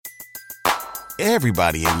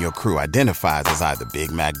Everybody in your crew identifies as either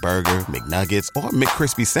Big Mac Burger, McNuggets, or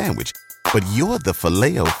McCrispy Sandwich. But you're the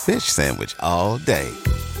Filet-O-Fish Sandwich all day.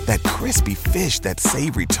 That crispy fish, that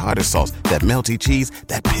savory tartar sauce, that melty cheese,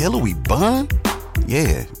 that pillowy bun.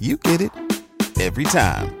 Yeah, you get it. Every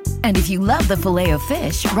time. And if you love the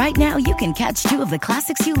Filet-O-Fish, right now you can catch two of the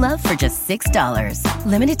classics you love for just $6.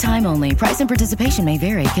 Limited time only. Price and participation may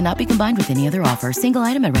vary. Cannot be combined with any other offer. Single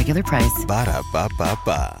item at regular price.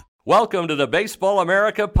 Ba-da-ba-ba-ba. Welcome to the Baseball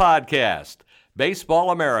America podcast.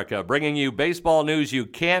 Baseball America, bringing you baseball news you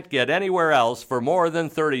can't get anywhere else for more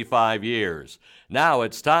than 35 years. Now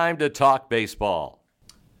it's time to talk baseball.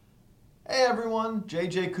 Hey everyone,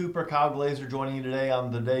 JJ Cooper, Kyle Glazer joining you today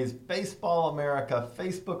on today's Baseball America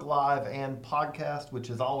Facebook Live and podcast,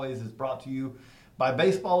 which as always is brought to you by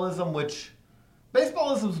Baseballism, which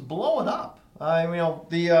Baseballism's blowing up.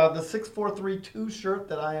 The 6432 shirt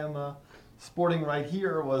that I am sporting right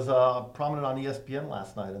here was prominent on ESPN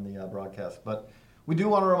last night in the broadcast. But we do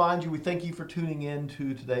want to remind you, we thank you for tuning in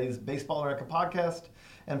to today's Baseball America podcast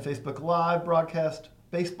and Facebook Live broadcast.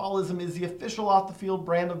 Baseballism is the official off-the-field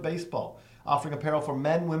brand of baseball, offering apparel for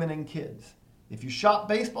men, women, and kids. If you shop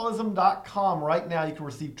baseballism.com right now, you can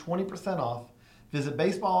receive 20% off. Visit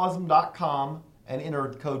baseballism.com and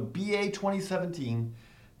enter code BA2017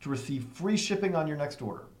 to receive free shipping on your next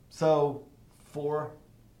order. So, for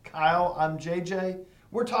Kyle, I'm JJ.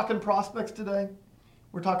 We're talking prospects today.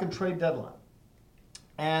 We're talking trade deadline.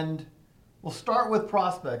 And we'll start with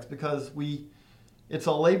prospects because it's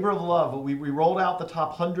a labor of love. We rolled out the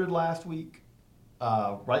top 100 last week,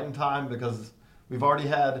 right in time because we've already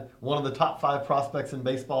had one of the top 5 prospects in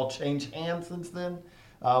baseball change hands since then,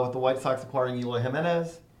 with the White Sox acquiring Eloy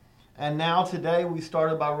Jimenez. And now today we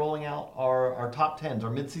started by rolling out our top 10s, our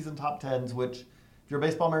midseason top 10s, which if you're a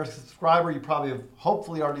Baseball America subscriber, you probably have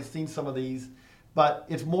hopefully already seen some of these. But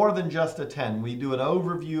it's more than just a 10. We do an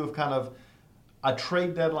overview of kind of a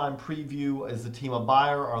trade deadline preview. Is the team a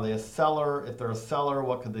buyer? Are they a seller? If they're a seller,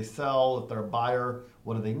 what could they sell? If they're a buyer,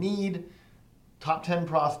 what do they need? Top 10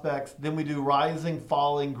 prospects. Then we do rising,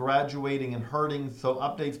 falling, graduating, and hurting. So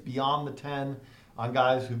updates beyond the 10 on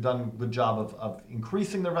guys who've done a good job of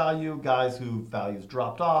increasing their value, guys whose values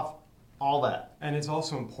dropped off, all that. And it's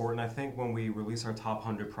also important, I think, when we release our top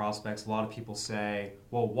 100 prospects, a lot of people say,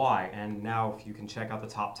 well, why? And now if you can check out the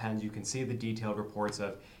top 10s, you can see the detailed reports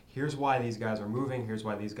of here's why these guys are moving, here's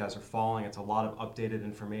why these guys are falling. It's a lot of updated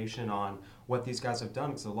information on what these guys have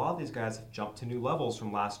done, because a lot of these guys have jumped to new levels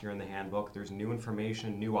from last year in the handbook. There's new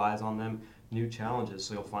information, new eyes on them, new challenges,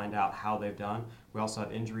 so you'll find out how they've done. We also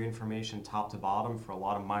have injury information top to bottom for a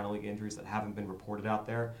lot of minor league injuries that haven't been reported out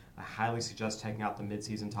there. I highly suggest checking out the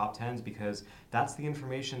midseason top 10s because that's the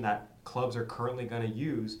information that clubs are currently going to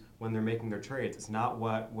use when they're making their trades. It's not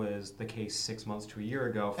what was the case 6 months to a year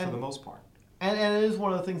ago for the most part. And it is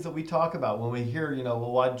one of the things that we talk about when we hear,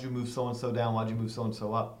 well, why did you move so-and-so down? Why did you move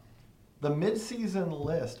so-and-so up? The midseason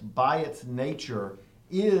list, by its nature,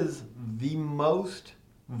 is the most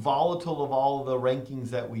volatile of all of the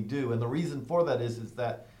rankings that we do. And the reason for that is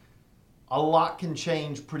that a lot can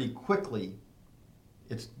change pretty quickly.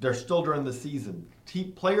 They're still during the season.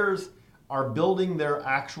 Players are building their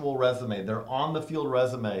actual resume, their on-the-field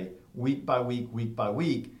resume, week by week, week by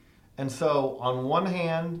week. And so, on one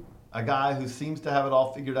hand, a guy who seems to have it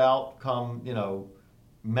all figured out come,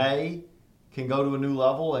 May can go to a new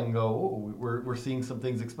level and go, oh, we're seeing some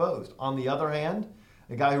things exposed. On the other hand,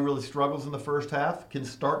 a guy who really struggles in the first half can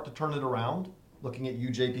start to turn it around. Looking at you,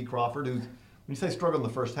 J.P. Crawford, when you say struggle in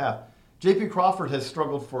the first half, J.P. Crawford has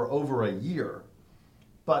struggled for over a year.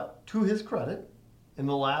 But to his credit, in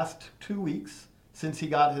the last 2 weeks, since he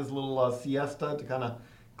got his little siesta to kind of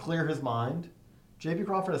clear his mind, J.P.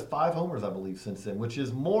 Crawford has 5 homers, I believe, since then, which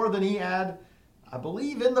is more than he had, I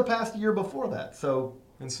believe, in the past year before that. So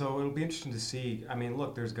it'll be interesting to see. I mean,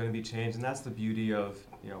 look, there's going to be change, and that's the beauty of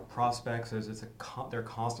prospects. Is they're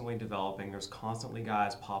constantly developing. There's constantly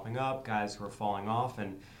guys popping up, guys who are falling off,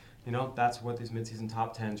 and that's what these midseason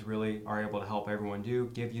top 10s really are able to help everyone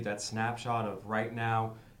do. Give you that snapshot of right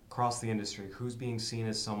now across the industry, who's being seen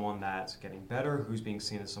as someone that's getting better, who's being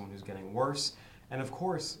seen as someone who's getting worse. And of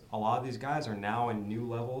course, a lot of these guys are now in new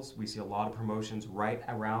levels. We see a lot of promotions right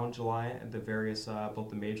around July at the various, both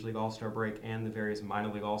the Major League All-Star break and the various minor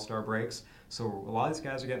league All-Star breaks. So a lot of these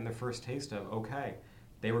guys are getting their first taste of, okay,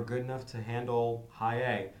 they were good enough to handle high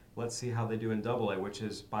A. Let's see how they do in Double A, which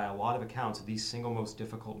is, by a lot of accounts, the single most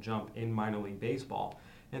difficult jump in minor league baseball.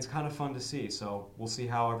 And it's kind of fun to see. So we'll see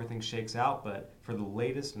how everything shakes out. But for the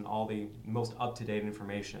latest and all the most up-to-date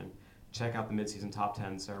information, check out the midseason top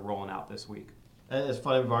 10s that are rolling out this week. It's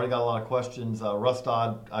funny, we've already got a lot of questions. Russ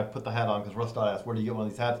Dodd, I put the hat on because Russ Dodd asked, where do you get one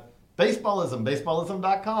of these hats? Baseballism,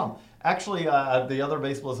 baseballism.com. Actually, the other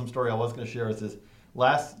baseballism story I was going to share is this.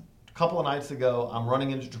 Last couple of nights ago, I'm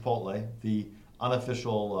running into Chipotle, the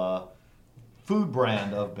unofficial food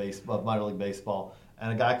brand of Minor League Baseball,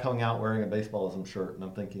 and a guy coming out wearing a Baseballism shirt, and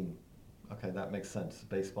I'm thinking, okay, that makes sense.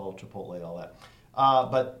 Baseball, Chipotle, all that.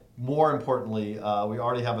 But more importantly, we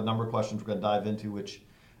already have a number of questions we're going to dive into, which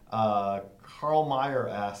Carl Meyer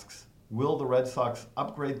asks, will the Red Sox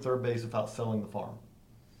upgrade third base without selling the farm?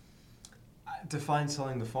 Define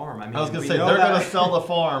selling the farm. I mean, I was going to say, they're going to sell the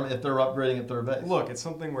farm if they're upgrading at third base. Look, it's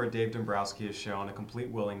something where Dave Dombrowski has shown a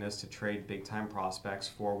complete willingness to trade big-time prospects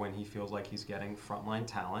for when he feels like he's getting frontline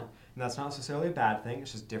talent. And that's not necessarily a bad thing.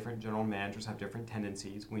 It's just different general managers have different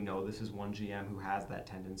tendencies. We know this is one GM who has that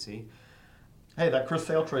tendency. Hey, that Chris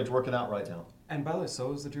Sale trade's working out right now. And by the way,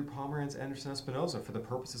 so is the Drew Pomeranz and Anderson Espinoza. For the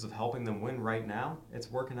purposes of helping them win right now,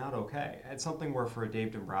 it's working out okay. It's something where for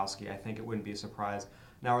Dave Dombrowski, I think it wouldn't be a surprise.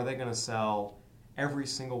 Now, are they going to sell every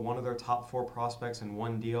single one of their top 4 prospects in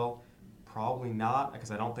one deal? Probably not,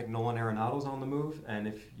 because I don't think Nolan Arenado's on the move. And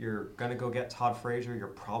if you're going to go get Todd Frazier, you're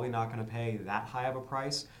probably not going to pay that high of a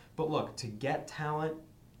price. But look, to get talent,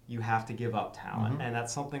 you have to give up talent. Mm-hmm. And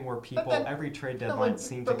that's something where people, every trade deadline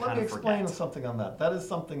seem to kind of forget. Let me explain something on that. That is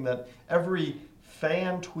something that every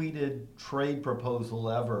fan-tweeted trade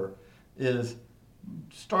proposal ever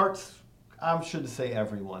starts, I should say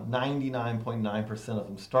everyone, 99.9% of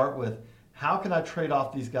them start with, how can I trade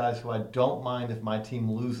off these guys who I don't mind if my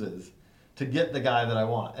team loses to get the guy that I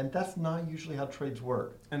want? And that's not usually how trades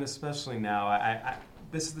work. And especially now,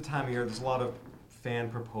 this is the time of year, there's a lot of fan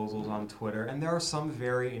proposals on Twitter, and there are some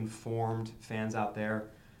very informed fans out there.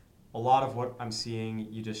 A lot of what I'm seeing,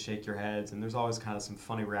 you just shake your heads, and there's always kind of some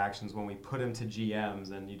funny reactions when we put them to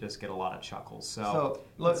GMs, and you just get a lot of chuckles. So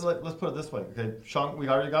let's put it this way. Okay, Sean, we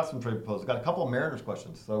already got some trade proposals. Got a couple of Mariners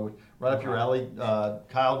questions, so right up your alley.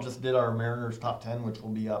 Kyle just did our Mariners top 10, which will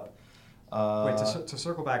be up. Wait, to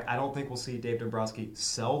circle back, I don't think we'll see Dave Dombrowski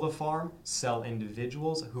sell the farm, sell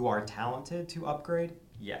individuals who are talented to upgrade.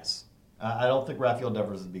 Yes. I don't think Rafael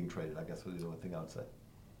Devers is being traded, I guess would be the only thing I would say.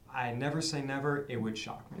 I never say never. It would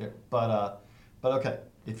shock me. Yeah, but okay,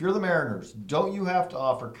 if you're the Mariners, don't you have to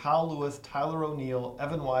offer Kyle Lewis, Tyler O'Neill,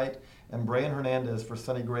 Evan White, and Brian Hernandez for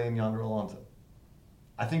Sonny Gray and Yonder Alonso?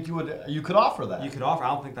 I think you could offer that. You could offer. I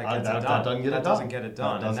don't think that gets it done. That doesn't get it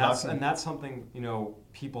done. That doesn't get it done. And that's something,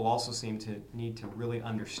 people also seem to need to really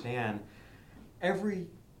understand. Every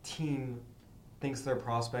team thinks their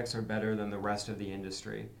prospects are better than the rest of the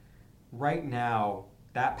industry. Right now,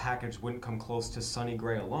 that package wouldn't come close to Sonny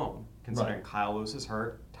Gray alone, considering right. Kyle Lewis is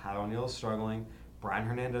hurt, Tyler O'Neill is struggling, Brian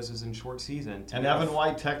Hernandez is in short season. And Evan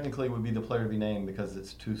White technically would be the player to be named because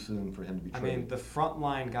it's too soon for him to be traded. I mean, the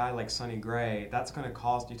frontline guy like Sonny Gray, that's going to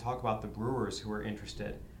cost, you talk about the Brewers who are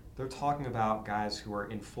interested. They're talking about guys who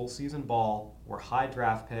are in full season ball, were high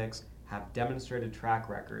draft picks, have demonstrated track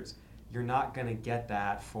records. You're not going to get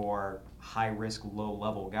that for high-risk,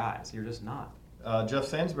 low-level guys. You're just not. Jeff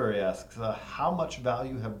Sansbury asks, how much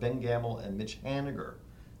value have Ben Gamel and Mitch Haniger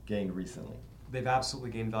gained recently? They've absolutely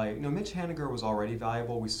gained value. Mitch Haniger was already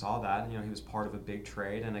valuable. We saw that. He was part of a big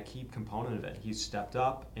trade and a key component of it. He's stepped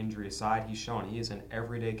up, injury aside. He's shown he is an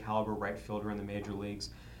everyday caliber right fielder in the major leagues.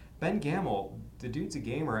 Ben Gamel, the dude's a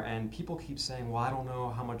gamer, and people keep saying, well, I don't know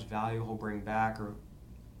how much value he'll bring back.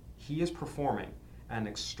 He is performing at an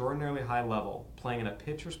extraordinarily high level, playing in a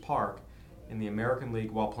pitcher's park in the American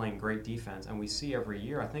League while playing great defense. And we see every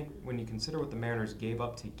year, I think when you consider what the Mariners gave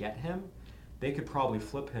up to get him, they could probably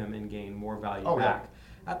flip him and gain more value back.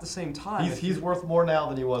 Yeah. At the same time... He's worth more now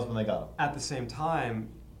than he was when they got him. At the same time,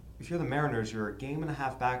 if you're the Mariners, you're a game and a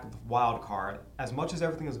half back of the wild card. As much as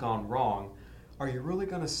everything has gone wrong, are you really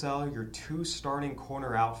going to sell your 2 starting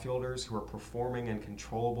corner outfielders who are performing and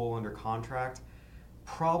controllable under contract?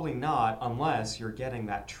 Probably not, unless you're getting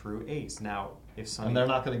that true ace. Now, if Sonny... And they're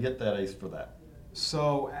not going to get that ace for that.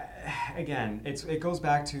 So, again, it goes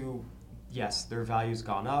back to, yes, their value's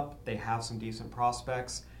gone up. They have some decent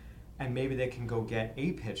prospects, and maybe they can go get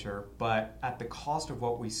a pitcher. But at the cost of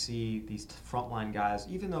what we see, these frontline guys,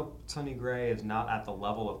 even though Sonny Gray is not at the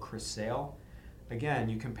level of Chris Sale, again,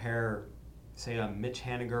 you compare, say, a Mitch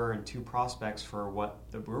Haniger and 2 prospects for what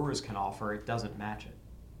the Brewers can offer, it doesn't match it.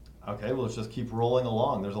 Okay, well, let's just keep rolling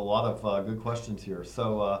along. There's a lot of good questions here.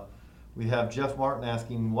 So we have Jeff Martin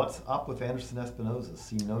asking, what's up with Anderson Espinoza?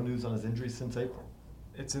 Seen no news on his injury since April.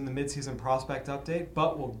 It's in the midseason prospect update,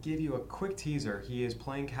 but we'll give you a quick teaser. He is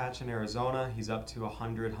playing catch in Arizona. He's up to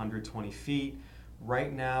 100, 120 feet.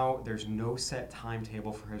 Right now, there's no set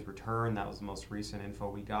timetable for his return. That was the most recent info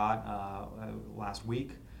we got last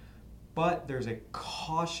week. But there's a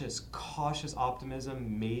cautious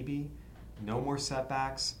optimism, maybe. No more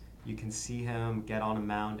setbacks. You can see him get on a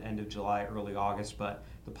mound end of July, early August, but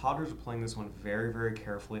the Padres are playing this one very, very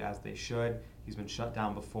carefully, as they should. He's been shut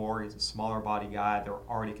down before. He's a smaller body guy. There were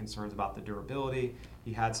already concerns about the durability.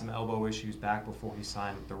 He had some elbow issues back before he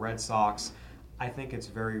signed with the Red Sox. I think it's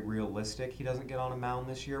very realistic he doesn't get on a mound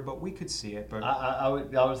this year, but we could see it. But I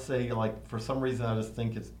would say, like, for some reason, I just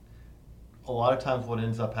think it's a lot of times what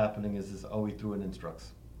ends up happening is he threw an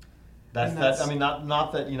instructs. That's I mean,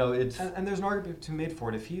 not that, it's... And there's an argument to be made for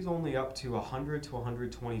it. If he's only up to 100 to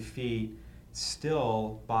 120 feet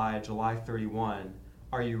still by July 31,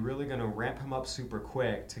 are you really going to ramp him up super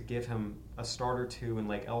quick to give him a start or two in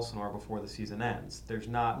Lake Elsinore before the season ends? There's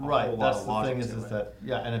not a whole lot of logic to it. Right, that's the thing is that,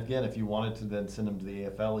 yeah, and again, if you wanted to then send him to the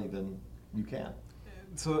AFL even, you can.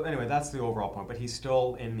 So anyway, that's the overall point, but he's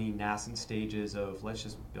still in the nascent stages of let's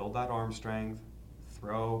just build that arm strength,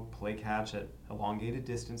 throw, play catch at elongated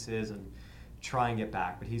distances, and try and get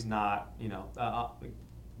back. But he's not,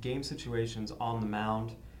 game situations on the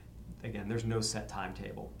mound. Again, there's no set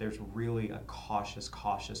timetable. There's really a cautious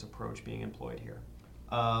approach being employed here.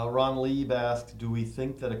 Ron Lieb asked, do we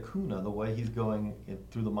think that Acuna, the way he's going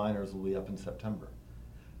through the minors, will be up in September?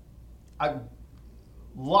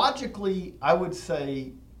 Logically, I would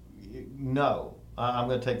say no. I'm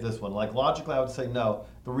going to take this one. Logically, I would say no.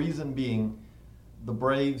 The reason being, the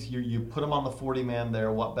Braves, you put them on the 40-man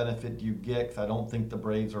there. What benefit do you get? Because I don't think the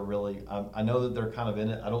Braves are really... I know that they're kind of in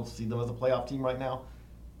it. I don't see them as a playoff team right now.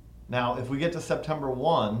 Now, if we get to September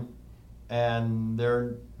 1 and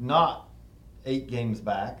they're not 8 games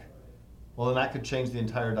back, well, then that could change the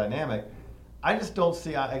entire dynamic. I just don't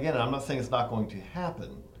see, again, I'm not saying it's not going to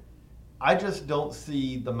happen. I just don't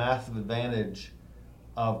see the massive advantage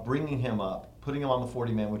of bringing him up, putting him on the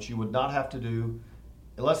 40-man, which you would not have to do.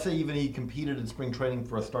 Let's say even he competed in spring training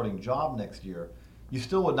for a starting job next year. You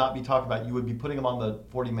still would not be talking about, you would be putting him on the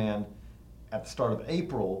 40-man at the start of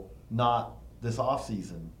April, not this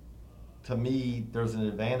offseason. To me, there's an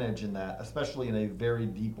advantage in that, especially in a very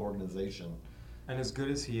deep organization. And as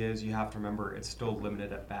good as he is, you have to remember it's still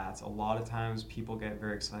limited at bats. A lot of times people get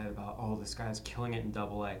very excited about, this guy's killing it in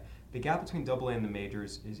AA. The gap between AA and the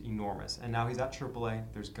majors is enormous. And now he's at AAA.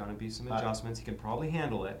 There's going to be some adjustments. He can probably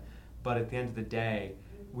handle it. But at the end of the day,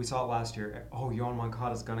 we saw it last year. Yohan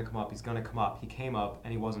Moncada's going to come up. He's going to come up. He came up,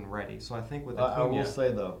 and he wasn't ready. So I think with Acuna... I will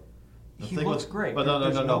say, though, he looks great. But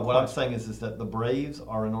no. What I'm saying is that the Braves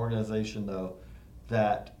are an organization, though,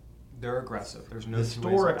 that they're aggressive. There's no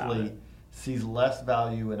historically sees less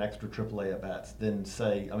value in extra AAA at bats than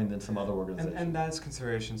some other organizations. And that's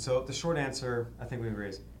consideration. So the short answer, I think we agree,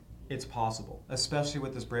 is it's possible. Especially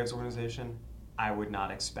with this Braves organization, I would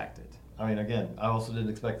not expect it. I mean, again, I also didn't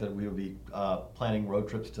expect that we would be planning road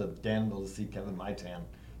trips to Danville to see Kevin Maitan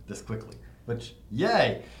this quickly. Which,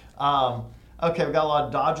 yay! Okay, we've got a lot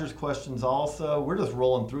of Dodgers questions also. We're just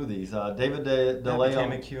rolling through these. David De Leon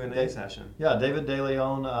became a Q&A session. Yeah, David De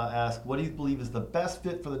Leon asked, what do you believe is the best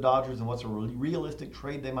fit for the Dodgers and what's a realistic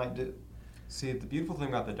trade they might do? See, the beautiful thing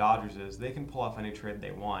about the Dodgers is they can pull off any trade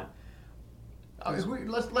they want.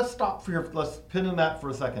 Let's stop let's pin in that for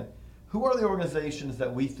a second. Who are the organizations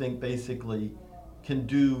that we think basically can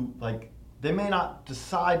do, they may not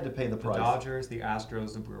decide to pay the price? The Dodgers, the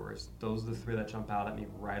Astros, the Brewers. Those are the 3 that jump out at me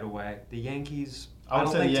right away. The Yankees... I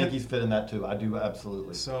would say the Yankees fit in that too. I do,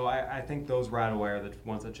 absolutely. So I think those right away are the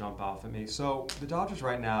ones that jump off at me. So the Dodgers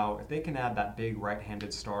right now, if they can add that big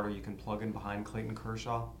right-handed starter you can plug in behind Clayton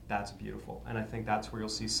Kershaw, that's beautiful. And I think that's where you'll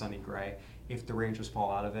see Sonny Gray. If the Rangers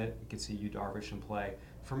fall out of it, you could see Yu Darvish in play.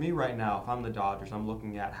 For me right now, if I'm the Dodgers, I'm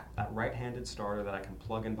looking at that right-handed starter that I can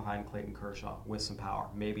plug in behind Clayton Kershaw with some power.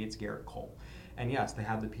 Maybe it's Garrett Cole. And yes, they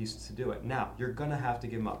have the pieces to do it. Now, you're going to have to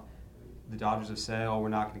give them up. The Dodgers have said, we're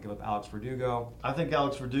not going to give up Alex Verdugo. I think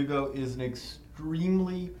Alex Verdugo is an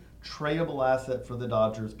extremely tradable asset for the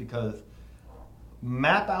Dodgers because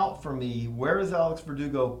map out for me, where is Alex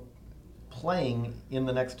Verdugo playing in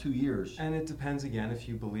the next 2 years? And it depends, again, if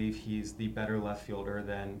you believe he's the better left fielder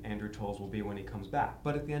than Andrew Toles will be when he comes back.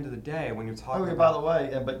 But at the end of the day, when you're talking about... by the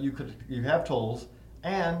way, but you have Toles,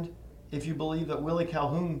 and if you believe that Willie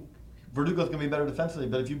Calhoun, Verdugo's going to be better defensively,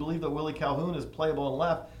 but if you believe that Willie Calhoun is playable on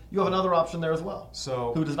left, you have another option there as well.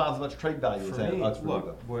 So who does not have as much trade value as Alex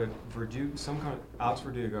Verdugo. Look, would Alex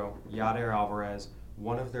Verdugo, Yadier Alvarez,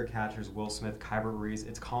 one of their catchers, Will Smith, Kyber Ruiz,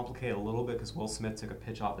 it's complicated a little bit because Will Smith took a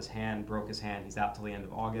pitch off his hand, broke his hand. He's out till the end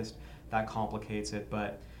of August. That complicates it.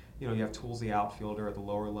 But you have Tools, the outfielder at the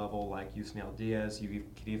lower level, like Yusniel Diaz. You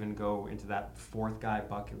could even go into that 4th guy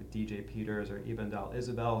bucket with DJ Peters or Ibandel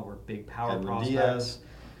Isabel, who are big power prospects. Diaz.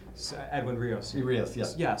 Edwin Rios. Rios,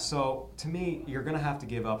 yes. Yeah, so to me, you're going to have to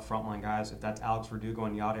give up frontline guys if that's Alex Verdugo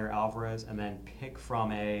and Yadier Alvarez, and then pick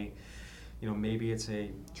from a maybe it's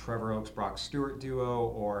a Trevor Oaks, Brock Stewart duo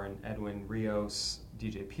or an Edwin Rios,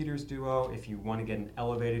 DJ Peters duo. If you want to get an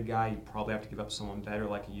elevated guy, you probably have to give up someone better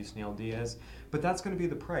like a Yusniel Diaz. But that's going to be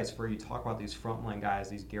the price where you talk about these frontline guys,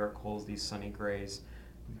 these Garrett Coles, these Sonny Grays,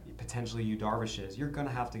 potentially Yu Darvishes. You're going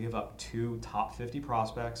to have to give up 2 top 50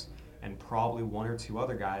 prospects and probably 1 or 2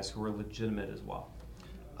 other guys who are legitimate as well.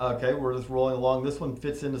 Okay, we're just rolling along. This one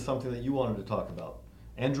fits into something that you wanted to talk about.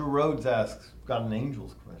 Andrew Rhodes asks, got an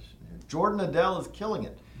Angels question here. Jordan Adele is killing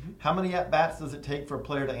it. Mm-hmm. How many at-bats does it take for a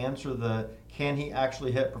player to answer the can he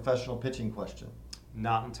actually hit professional pitching question?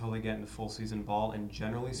 Not until they get into full season ball, and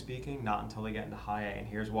generally speaking, not until they get into high A. And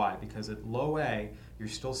here's why. Because at low A, you're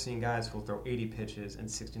still seeing guys who will throw 80 pitches and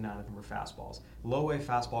 69 of them are fastballs. Low A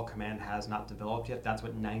fastball command has not developed yet. That's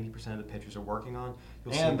what 90% of the pitchers are working on.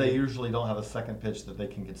 And they usually don't have a second pitch that they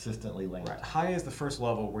can consistently land. Right. High A is the first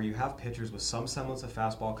level where you have pitchers with some semblance of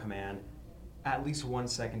fastball command, at least one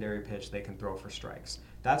secondary pitch they can throw for strikes.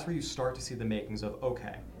 That's where you start to see the makings of,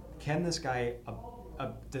 okay, can this guy...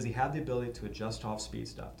 does he have the ability to adjust off-speed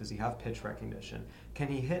stuff? Does he have pitch recognition? Can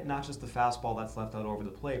he hit not just the fastball that's left out over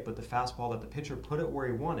the plate, but the fastball that the pitcher put it where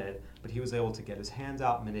he wanted, but he was able to get his hands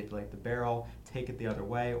out, manipulate the barrel, take it the other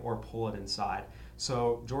way, or pull it inside?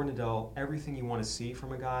 So Jordan Adele, everything you want to see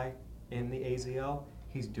from a guy in the AZL,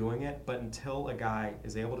 he's doing it, but until a guy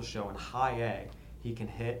is able to show in high A he can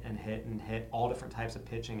hit and hit and hit all different types of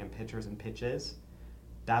pitching and pitchers and pitches,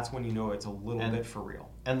 that's when you know it's a little bit for real.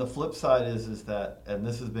 And the flip side is that, and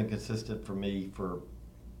this has been consistent for me for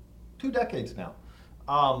 2 decades now,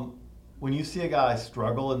 when you see a guy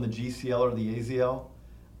struggle in the GCL or the AZL,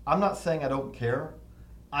 I'm not saying I don't care.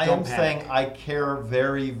 I am saying I care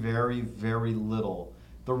very, very, very little.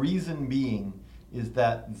 The reason being is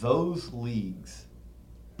that those leagues,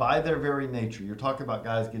 by their very nature, you're talking about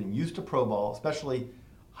guys getting used to pro ball, especially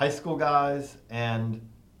high school guys and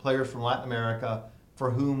players from Latin America, for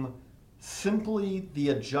whom simply the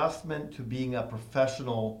adjustment to being a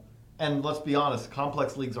professional, and let's be honest,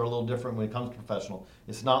 complex leagues are a little different when it comes to professional.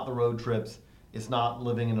 It's not the road trips. It's not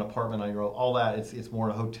living in an apartment on your own, all that. It's more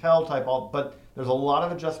a hotel type, but there's a lot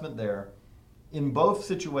of adjustment there. In both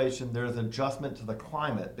situations, there's adjustment to the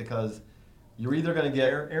climate because you're either going to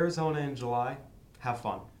get... Arizona in July, have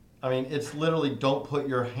fun. I mean, it's literally don't put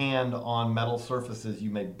your hand on metal surfaces. You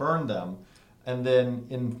may burn them. And then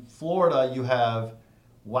in Florida, you have...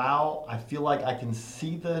 wow, I feel like I can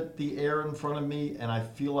see the air in front of me, and I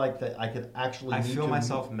feel like that I could actually... I feel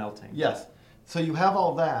myself melting. Yes. So you have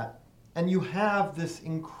all that, and you have this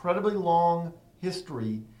incredibly long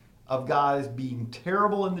history of guys being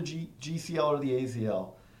terrible in the GCL or the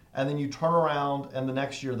AZL, and then you turn around, and the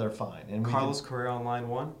next year they're fine. And Carlos Correa on line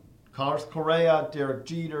 1? Carlos Correa, Derek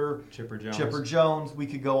Jeter, Chipper Jones. We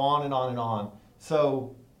could go on and on and on.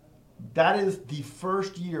 So that is the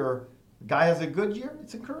first year... guy has a good year,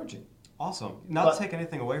 it's encouraging. Awesome. Not to take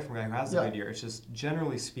anything away from a guy who has a good year. It's just,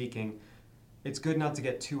 generally speaking, it's good not to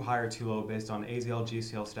get too high or too low based on AZL,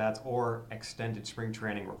 GCL stats, or extended spring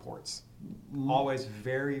training reports. Always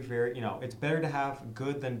very, very, it's better to have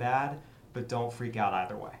good than bad, but don't freak out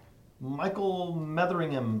either way. Michael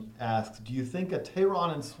Metheringham asks, do you think a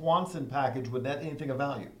Teheran and Swanson package would net anything of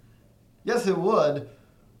value? Yes, it would.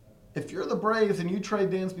 If you're the Braves and you trade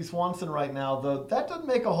Dansby Swanson right now, though, that doesn't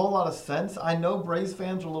make a whole lot of sense. I know Braves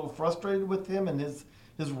fans are a little frustrated with him and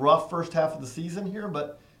his rough first half of the season here,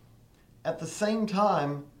 but at the same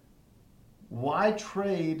time, why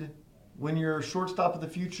trade when your shortstop of the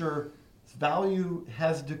future's value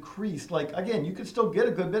has decreased? Like, again, you could still get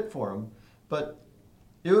a good bit for him, but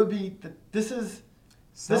it would be, this is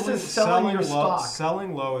selling your stock.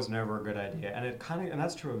 Selling low is never a good idea, and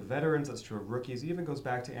that's true of veterans. That's true of rookies. It even goes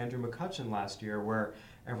back to Andrew McCutchen last year, where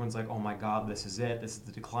everyone's like, "Oh my God, this is it. This is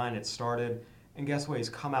the decline. It started." And guess what? He's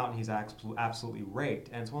come out and he's absolutely raked.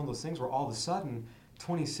 And it's one of those things where all of a sudden,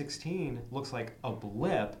 2016 looks like a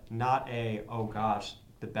blip, not a "oh gosh,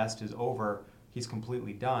 the best is over. He's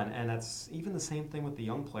completely done." And that's even the same thing with the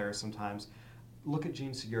young players. Sometimes, look at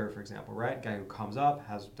Gene Segura, for example. Right, guy who comes up,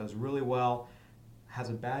 does really well. Has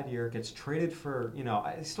a bad year, gets traded for,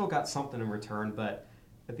 I still got something in return, but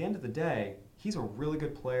at the end of the day, he's a really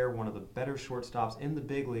good player, one of the better shortstops in the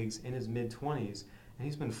big leagues in his mid-20s, and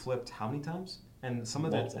he's been flipped how many times? And some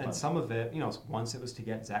of it, once it was to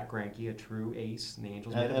get Zach Greinke, a true ace, and the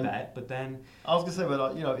Angels made a bet, but then... I was going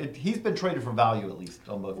to say, he's been traded for value at least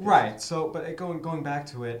on both cases. Right, so, but going back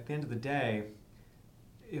to it, at the end of the day,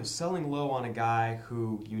 selling low on a guy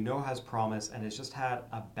who has promise and has just had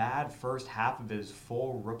a bad first half of his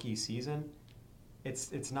full rookie season,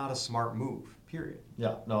 it's not a smart move, period.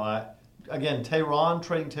 Yeah, no, trading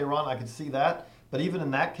Teheran, I could see that. But even in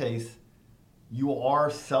that case, you are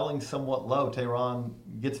selling somewhat low. Tehran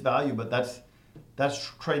gets value, but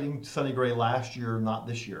that's trading Sonny Gray last year, not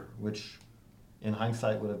this year, which in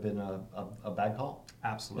hindsight would have been a bad call.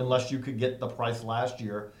 Absolutely. Unless you could get the price last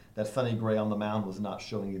year that Sonny Gray on the mound was not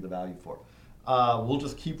showing you the value for. We'll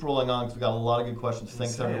just keep rolling on because we got a lot of good questions.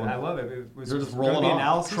 Thanks, everyone. I love it. You're just rolling on.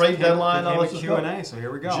 Analysis, Trade deadline. Became a Q&A, so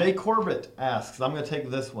here we go. Jay Corbett asks, I'm going to take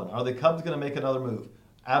this one. Are the Cubs going to make another move?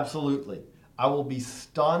 Absolutely. I will be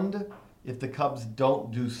stunned if the Cubs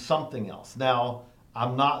don't do something else. Now,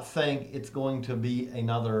 I'm not saying it's going to be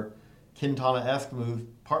another Quintana-esque move,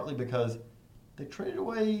 partly because they traded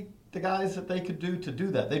away the guys that they could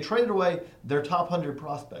do that. They traded away their top 100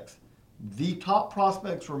 prospects. The top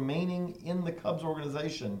prospects remaining in the Cubs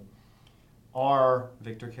organization are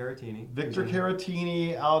Victor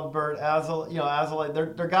Caratini, Albert Azalea.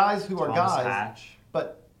 They're guys who Thomas are guys, Hatch.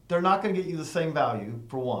 but they're not going to get you the same value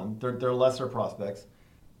for one. They're lesser prospects.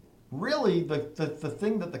 Really, the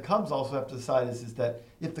thing that the Cubs also have to decide is that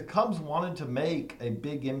if the Cubs wanted to make a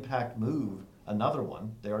big impact move, another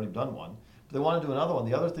one, they already done one, but they want to do another one,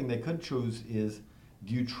 the other thing they could choose is,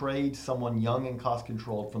 do you trade someone young and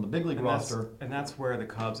cost-controlled from the big league roster? And that's where the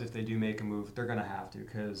Cubs, if they do make a move, they're going to have to.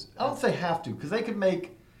 Because I don't say have to, because they could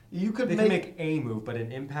make. They could make a move, but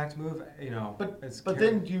an impact move, But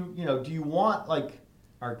then do you want like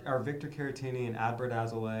are Victor Caratini and Albert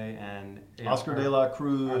Azalea and Oscar De La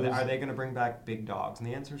Cruz? Are they going to bring back big dogs? And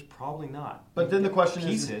the answer is probably not. But then the question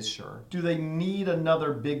is, sure. Do they need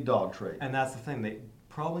another big dog trade? And that's the thing. They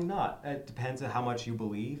probably not. It depends on how much you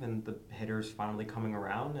believe in the hitters finally coming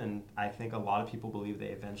around. And I think a lot of people believe they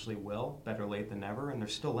eventually will. Better late than never. And they're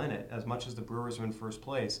still in it. As much as the Brewers are in first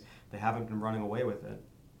place, they haven't been running away with it.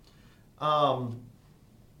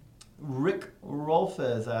 Rick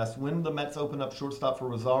Rolfez asked, when the Mets open up shortstop for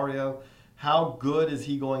Rosario, how good is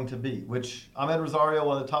he going to be? Which Ahmed Rosario,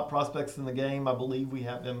 one of the top prospects in the game. I believe we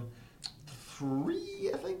have him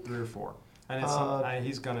 3 or 4. And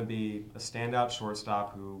he's going to be a standout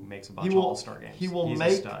shortstop who makes a bunch of all-star games. He's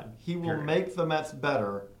a stud. He will make the Mets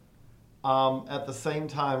better. At the same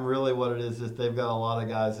time, really what it is they've got a lot of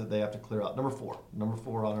guys that they have to clear out. Number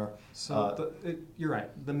four on our... So you're right.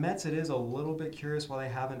 The Mets, it is a little bit curious why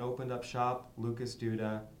they haven't opened up shop. Lucas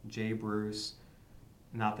Duda, Jay Bruce.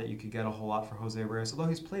 Not that you could get a whole lot for Jose Reyes, although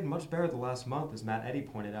he's played much better the last month, as Matt Eddy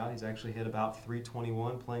pointed out. He's actually hit about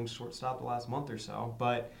 .321 playing shortstop the last month or so.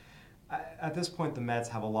 But at this point, the Mets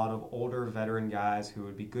have a lot of older veteran guys who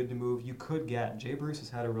would be good to move. You could get. Jay Bruce has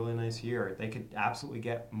had a really nice year. They could absolutely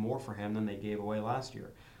get more for him than they gave away last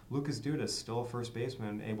year. Lucas Duda is still a first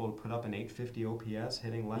baseman, able to put up an .850 OPS,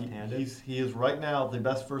 hitting left-handed. He is right now the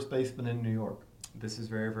best first baseman in New York. This is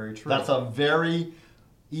very, very true. That's a very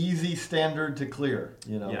easy standard to clear.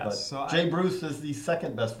 Yes. But So Jay Bruce is the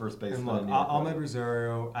second best first baseman in New York. Ahmed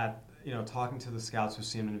Rosario, talking to the scouts who've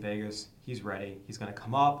seen him in Vegas, he's ready. He's going to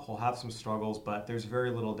come up. He'll have some struggles, but there's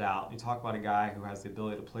very little doubt. You talk about a guy who has the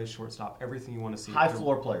ability to play shortstop, everything you want to see. High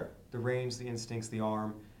floor player. The range, the instincts, the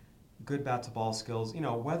arm, good bat-to-ball skills.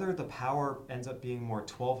 Whether the power ends up being more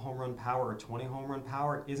 12 home run power or 20 home run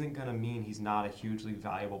power isn't going to mean he's not a hugely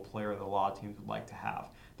valuable player that a lot of teams would like to have.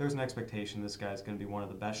 There's an expectation this guy's going to be one of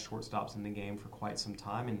the best shortstops in the game for quite some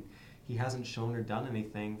time, and he hasn't shown or done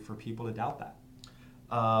anything for people to doubt that.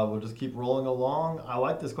 We'll just keep rolling along. I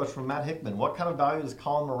like this question from Matt Hickman. What kind of value does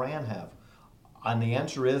Colin Moran have? And the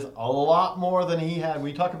answer is a lot more than he had.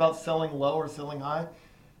 We talk about selling low or selling high.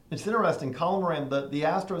 It's interesting. Colin Moran, the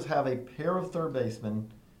Astros have a pair of third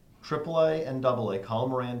basemen, AAA and AA, Colin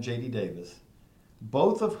Moran, J.D. Davis,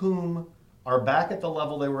 both of whom are back at the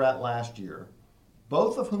level they were at last year,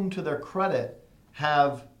 both of whom, to their credit,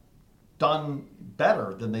 have done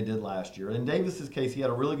better than they did last year. In Davis's case, he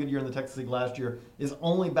had a really good year in the Texas League last year, is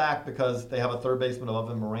only back because they have a third baseman above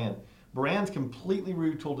him, Moran. Moran's completely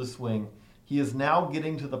retooled his swing. He is now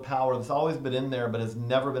getting to the power that's always been in there, but has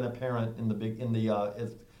never been apparent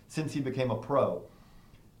since he became a pro.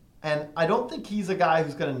 And I don't think he's a guy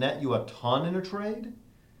who's going to net you a ton in a trade,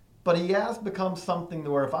 but he has become something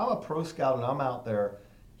where if I'm a pro scout and I'm out there,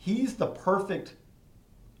 he's the perfect.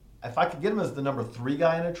 If I could get him as the number 3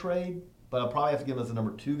 guy in a trade, but I'll probably have to get him as the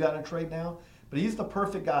number 2 guy in a trade now. But he's the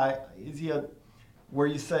perfect guy. Where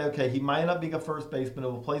you say, okay, he might not be a first baseman,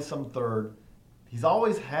 he'll play some third. He's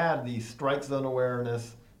always had the strike zone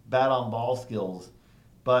awareness, bat on ball skills.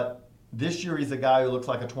 But this year he's a guy who looks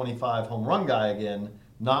like a 25 home run guy again,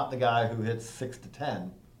 not the guy who hits 6 to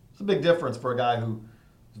 10. It's a big difference for a guy whose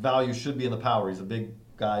value should be in the power. He's a big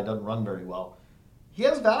guy, doesn't run very well. He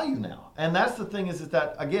has value now. And that's the thing is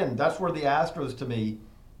that, again, that's where the Astros, to me,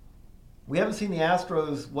 we haven't seen the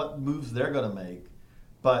Astros, what moves they're going to make.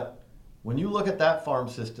 But When you look at that farm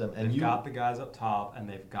system and they've got the guys up top and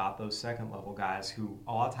they've got those second-level guys who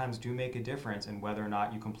a lot of times do make a difference in whether or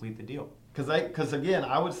not you complete the deal. Because again,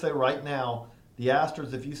 I would say right now, the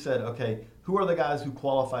Astros, if you said, okay, who are the guys who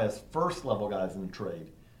qualify as first-level guys in the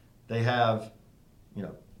trade? They have,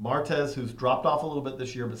 Martez, who's dropped off a little bit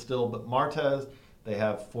this year, but Martez. They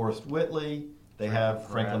have Forrest Whitley. They have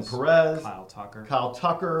Franklin Perez. Kyle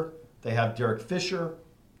Tucker. They have Derek Fisher.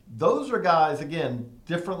 Those are guys, again,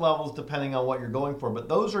 different levels depending on what you're going for, but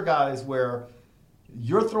those are guys where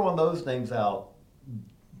you're throwing those names out,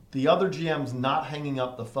 the other GM's not hanging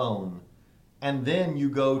up the phone, and then you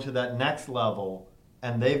go to that next level,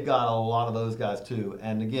 and they've got a lot of those guys too.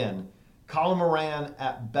 And again, Colin Moran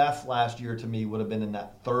at best last year to me would have been in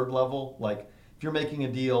that third level. Like, if you're making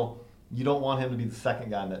a deal, you don't want him to be the second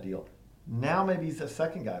guy in that deal. Now maybe he's the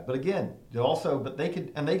second guy. But again,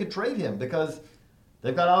 they could trade him because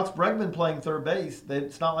they've got Alex Bregman playing third base.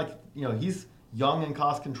 It's not like, he's young and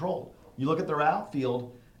cost controlled. You look at their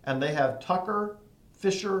outfield, and they have Tucker,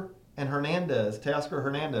 Fisher, and Teoscar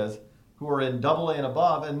Hernandez, who are in Double A and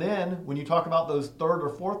above. And then when you talk about those third or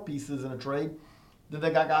fourth pieces in a trade, then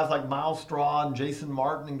they got guys like Miles Straw and Jason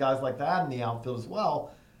Martin and guys like that in the outfield as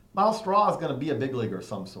well. Miles Straw is going to be a big leaguer of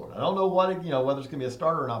some sort. I don't know whether it's going to be a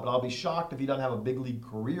starter or not, but I'll be shocked if he doesn't have a big league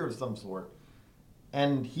career of some sort.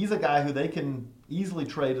 And he's a guy who they can easily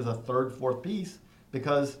trade as a third, fourth piece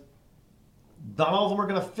because not all of them are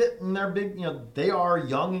going to fit in their big, they are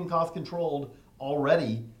young and cost controlled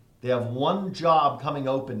already. They have one job coming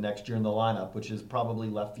open next year in the lineup, which is probably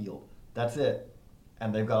left field. That's it.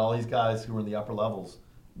 And they've got all these guys who are in the upper levels.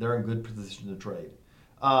 They're in good position to trade.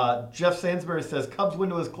 Jeff Sansbury says, Cubs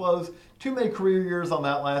window is closed. Too many career years on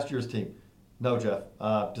that last year's team. No, Jeff.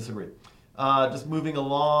 Disagree. Just moving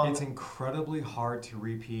along. It's incredibly hard to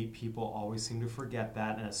repeat. People always seem to forget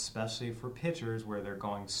that, and especially for pitchers where they're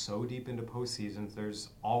going so deep into postseasons, there's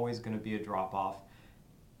always going to be a drop-off.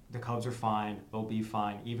 The Cubs are fine. They'll be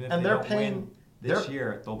fine. Even if they don't win this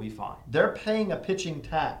year, they'll be fine. They're paying a pitching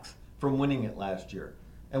tax from winning it last year.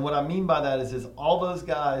 And what I mean by that is all those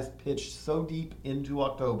guys pitched so deep into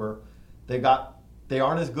October, they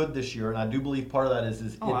aren't as good this year, and I do believe part of that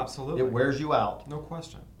is absolutely. It wears you out. No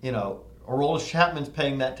question. Aroldis Chapman's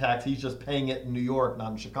paying that tax. He's just paying it in New York,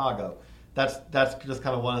 not in Chicago. That's just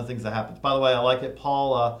kind of one of the things that happens. By the way, I like it.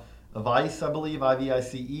 Paul Vice, I believe,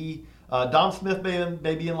 I-V-I-C-E. Dom Smith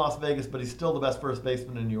may be in Las Vegas, but he's still the best first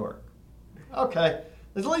baseman in New York. Okay.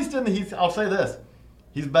 At least I'll say this.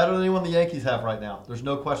 He's better than anyone the Yankees have right now. There's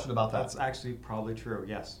no question about that. That's actually probably true,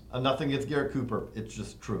 yes. Nothing against Garrett Cooper. It's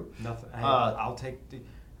just true. Nothing. I'll take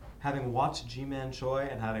having watched G-Man Choi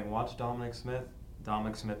and having watched Dominic Smith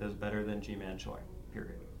is better than G-Man Choi,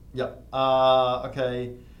 period. Yep.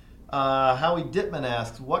 Okay. Howie Dittman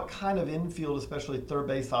asks, what kind of infield, especially third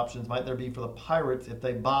base options, might there be for the Pirates if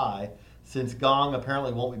they buy, since Gong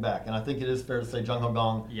apparently won't be back? And I think it is fair to say Jung Ho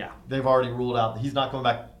Gong, they've already ruled out that he's not coming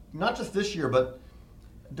back, not just this year, but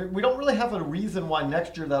we don't really have a reason why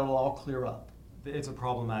next year that'll all clear up. It's a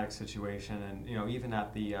problematic situation, and even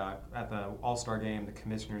at the All-Star game, the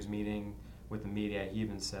commissioners meeting with the media, he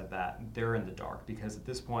even said that they're in the dark because at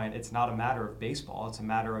this point it's not a matter of baseball, it's a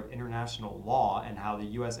matter of international law and how the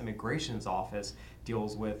U.S. Immigration's Office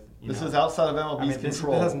deals with. This is outside of MLB's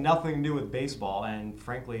control. This has nothing to do with baseball, and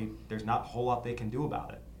frankly, there's not a whole lot they can do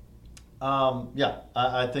about it.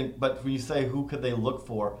 I think. But when you say who could they look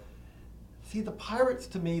for? See, the Pirates,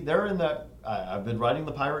 to me, they're in that. I've been writing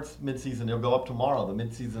the Pirates midseason. They'll go up tomorrow. Their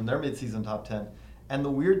midseason top 10. And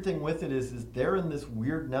the weird thing with it is they're in this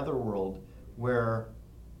weird netherworld where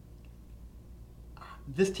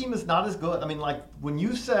this team is not as good. I mean, like when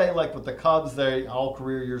you say like with the Cubs, they all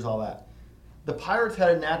career years, all that. The Pirates had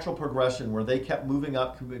a natural progression where they kept moving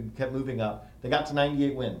up. They got to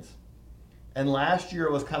 98 wins, and last year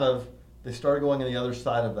it was kind of they started going on the other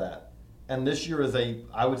side of that. And this year is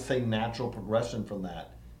I would say, natural progression from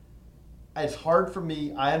that. It's hard for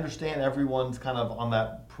me. I understand everyone's kind of on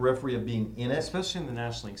that periphery of being in it. Especially in the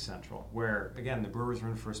National League Central, where, again, the Brewers are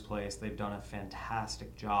in first place. They've done a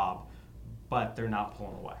fantastic job, but they're not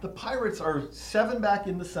pulling away. The Pirates are 7 back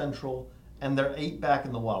in the Central, and they're 8 back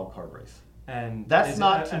in the wild card race. And that's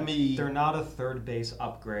not, to me... They're not a third base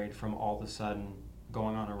upgrade from all of a sudden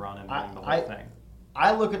going on a run and winning the whole thing.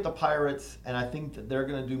 I look at the Pirates, and I think that they're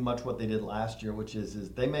going to do much what they did last year, which is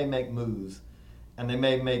they may make moves, and they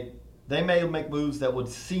may make moves that would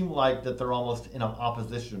seem like that they're almost in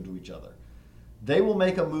opposition to each other. They will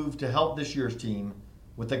make a move to help this year's team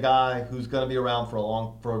with a guy who's going to be around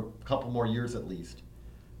for a couple more years at least.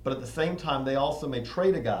 But at the same time, they also may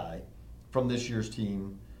trade a guy from this year's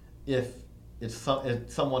team if it's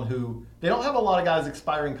someone who they don't have a lot of guys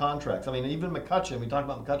expiring contracts. I mean, even McCutchen. We talked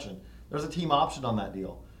about McCutchen. There's a team option on that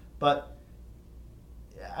deal, but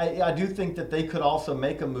I do think that they could also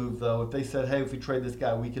make a move though if they said, hey, if we trade this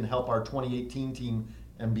guy, we can help our 2018 team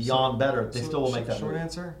and beyond better. They still will make that short move.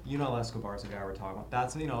 Answer: Yunel Escobar is the guy we're talking about.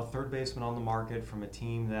 That's a third baseman on the market from a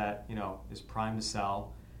team that is primed to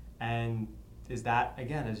sell, and is that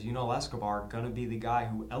again is Yunel Escobar going to be the guy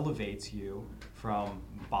who elevates you from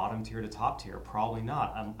bottom tier to top tier? Probably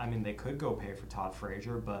not. I mean, they could go pay for Todd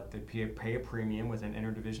Frazier, but they pay a premium with an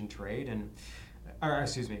interdivision trade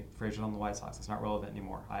Frazier on the White Sox. It's not relevant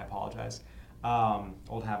anymore. I apologize.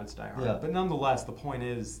 Old habits die hard. Yeah. But nonetheless, the point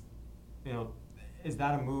is, is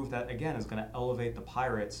that a move that, again, is going to elevate the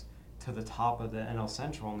Pirates to the top of the NL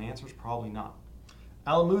Central? And the answer is probably not.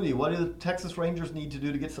 Alan Moody, what do the Texas Rangers need to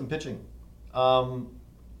do to get some pitching? Go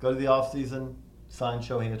to the offseason, sign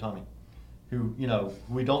Shohei Ohtani, who,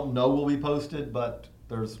 we don't know will be posted, but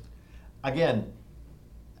there's, again,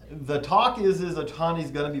 the talk is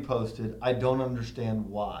Ohtani's going to be posted. I don't understand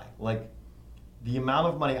why. Like, the amount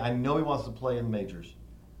of money, I know he wants to play in majors.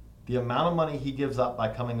 The amount of money he gives up by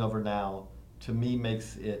coming over now, to me,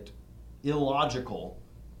 makes it illogical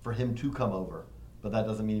for him to come over. But that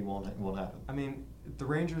doesn't mean it won't happen. I mean, the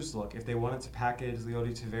Rangers, look, if they wanted to package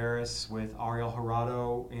Leody Taveras with Ariel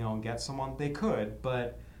Gerardo, and get someone, they could.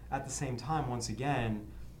 But at the same time, once again,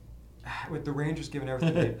 with the Rangers giving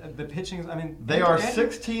everything, the pitching is, they are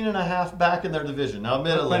 16.5 back in their division. Now,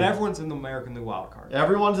 admittedly. But everyone's in the American League wild card.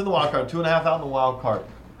 Everyone's in the wild card, 2.5 out in the wild card.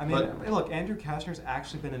 Look, Andrew Kastner's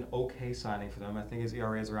actually been an okay signing for them. I think his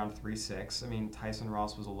ERA is around 3.6. Tyson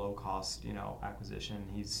Ross was a low-cost, acquisition.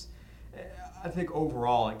 I think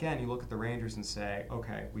overall, again, you look at the Rangers and say,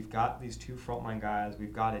 okay, we've got these two frontline guys.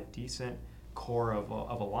 We've got a decent core of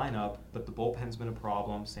a lineup, but the bullpen's been a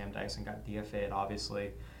problem. Sam Dyson got DFA'd, obviously.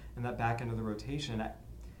 And that back end of the rotation,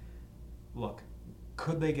 look,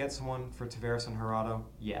 could they get someone for Taveras and Gerardo?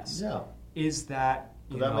 Yes. Yeah. Is that...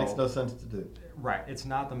 But that makes no sense to do. Right. It's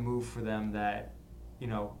not the move for them that,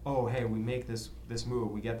 oh, hey, we make this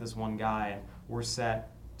move, we get this one guy, and we're set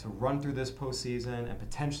to run through this postseason and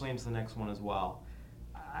potentially into the next one as well.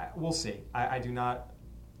 We'll see. I do not,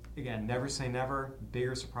 again, never say never.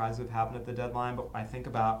 Bigger surprises have happened at the deadline, but I think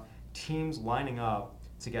about teams lining up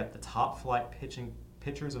to get the top flight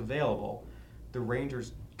pitchers available. The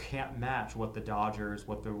Rangers can't match what the Dodgers,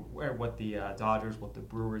 what the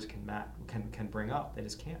Brewers can bring up. They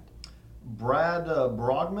just can't. Brad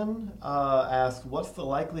Brogman asked, what's the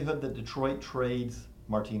likelihood that Detroit trades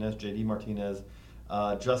Martinez, JD Martinez,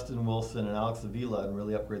 Justin Wilson, and Alex Avila and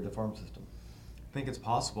really upgrade the farm system? I think it's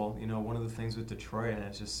possible. One of the things with Detroit, and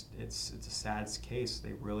it's a sad case.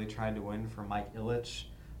 They really tried to win for Mike Ilitch.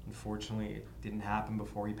 Unfortunately, it didn't happen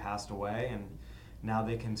before he passed away, and now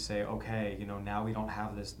they can say, okay, now we don't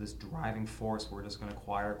have this driving force. We're just going to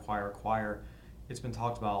acquire. It's been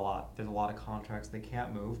talked about a lot. There's a lot of contracts they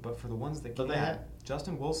can't move, but for the ones that can,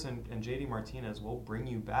 Justin Wilson and JD Martinez will bring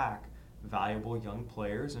you back valuable young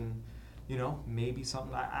players, and maybe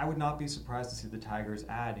something. I would not be surprised to see the Tigers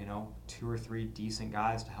add 2 or 3 decent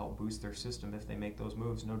guys to help boost their system if they make those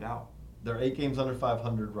moves, no doubt. They're 8 games under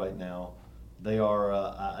 500 right now. They are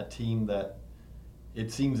a team that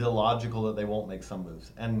it seems illogical that they won't make some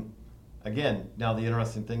moves. And again, now the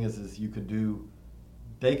interesting thing is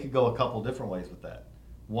they could go a couple different ways with that.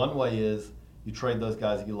 One way is you trade those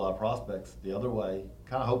guys and get a lot of prospects. The other way,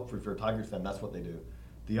 kind of hope if you're a Tigers fan, that's what they do.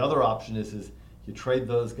 The other option is you trade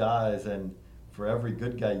those guys, and for every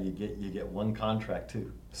good guy you get one contract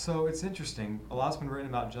too. So it's interesting. A lot's been written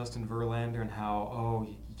about Justin Verlander and how,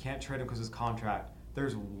 you can't trade him because of his contract.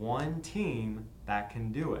 There's one team that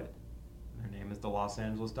can do it. Their name is the Los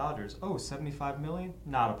Angeles Dodgers. Oh, $75 million?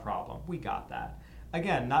 Not a problem. We got that.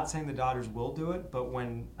 Again, not saying the Dodgers will do it, but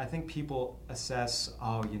when I think people assess,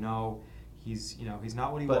 he's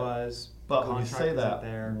not what he was. But when you say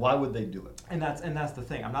that, why would they do it? And that's the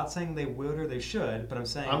thing. I'm not saying they would or they should, but I'm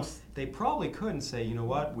saying they probably could and say, you know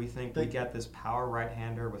what, we think we get this power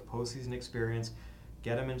right-hander with postseason experience,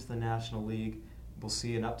 get him into the National League, we'll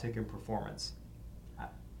see an uptick in performance.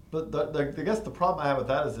 But I guess the problem I have with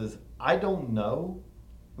that is I don't know.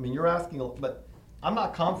 I mean, you're asking, but I'm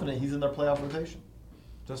not confident he's in their playoff rotation.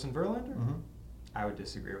 Justin Verlander? Mm-hmm. I would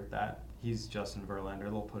disagree with that. He's Justin Verlander.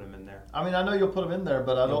 They'll put him in there. I mean, I know you'll put him in there,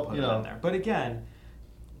 but I don't, put him in there. But again,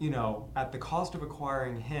 at the cost of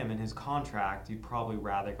acquiring him and his contract, you'd probably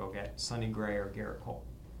rather go get Sonny Gray or Garrett Cole.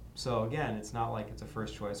 So again, it's not like it's a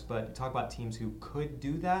first choice, but you talk about teams who could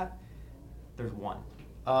do that, there's one.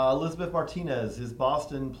 Elizabeth Martinez, is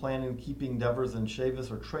Boston planning on keeping Devers and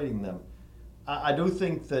Chavis or trading them? I do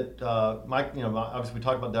think that Mike, obviously we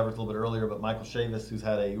talked about Devers a little bit earlier, but Michael Chavis, who's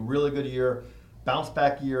had a really good year, bounce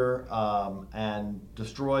back year, and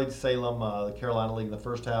destroyed Salem, the Carolina League in the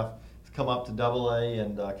first half, has come up to AA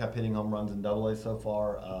and kept hitting home runs in AA so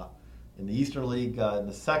far. In the Eastern League in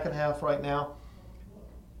the second half right now.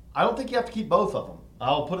 I don't think you have to keep both of them.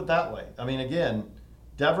 I'll put it that way. I mean, again,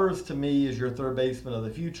 Devers to me is your third baseman of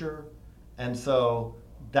the future, and so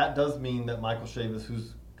that does mean that Michael Chavis, who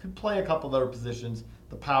could play a couple of other positions,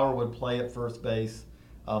 the power would play at first base,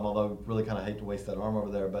 although I really kind of hate to waste that arm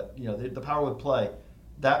over there, but the power would play.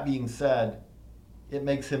 That being said, it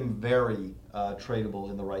makes him very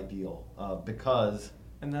tradable in the right deal because...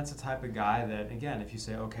 And that's the type of guy that, again, if you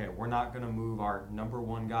say, okay, we're not going to move our number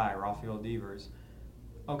one guy, Rafael Devers,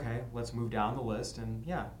 okay, let's move down the list. And,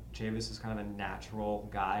 yeah, Chavis is kind of a natural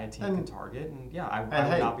guy a team can target. And, yeah, I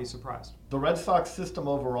would not be surprised. The Red Sox system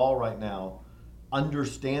overall right now,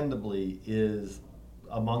 understandably, is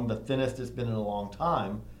among the thinnest it's been in a long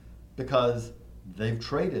time because they've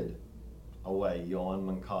traded away Yohan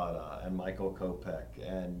Moncada and Michael Kopech.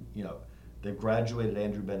 And, they've graduated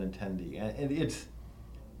Andrew Benintendi. And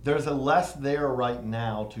there's a less there right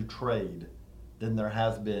now to trade than there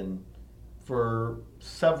has been for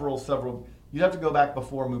several. You'd have to go back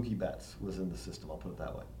before Mookie Betts was in the system. I'll put it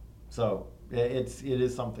that way. So it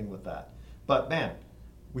is something with that. But man,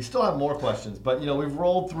 we still have more questions. But we've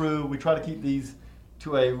rolled through. We try to keep these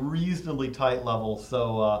to a reasonably tight level.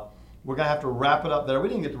 So we're gonna have to wrap it up there. We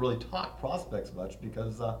didn't get to really talk prospects much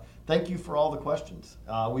because thank you for all the questions.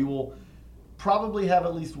 We will probably have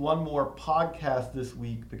at least one more podcast this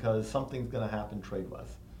week because something's going to happen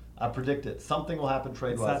trade-wise. I predict it. Something will happen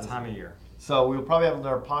trade-wise. It's that time of year. So we'll probably have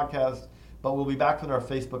another podcast, but we'll be back with our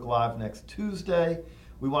Facebook Live next Tuesday.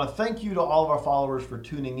 We want to thank you to all of our followers for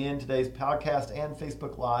tuning in. Today's podcast and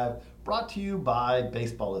Facebook Live brought to you by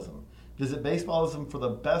Baseballism. Visit Baseballism for the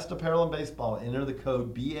best apparel in baseball and enter the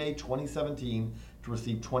code BA2017 to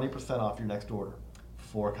receive 20% off your next order.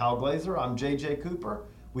 For Kyle Glaser, I'm JJ Cooper.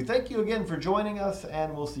 We thank you again for joining us,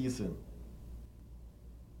 and we'll see you soon.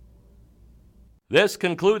 This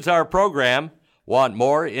concludes our program. Want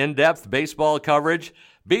more in-depth baseball coverage?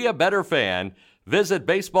 Be a better fan. Visit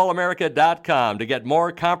BaseballAmerica.com to get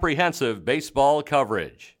more comprehensive baseball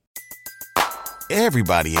coverage.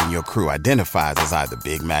 Everybody in your crew identifies as either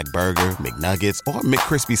Big Mac Burger, McNuggets, or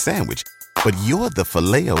McCrispy Sandwich. But you're the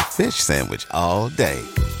Filet-O-Fish Sandwich all day.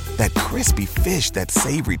 That crispy fish, that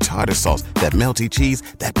savory tartar sauce, that melty cheese,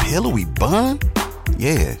 that pillowy bun.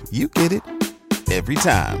 Yeah, you get it. Every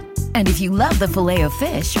time. And if you love the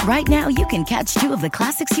Filet-O-Fish, right now you can catch two of the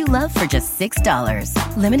classics you love for just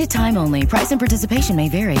 $6. Limited time only. Price and participation may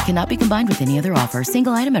vary. Cannot be combined with any other offer.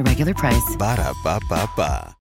 Single item at regular price. Ba-da-ba-ba-ba.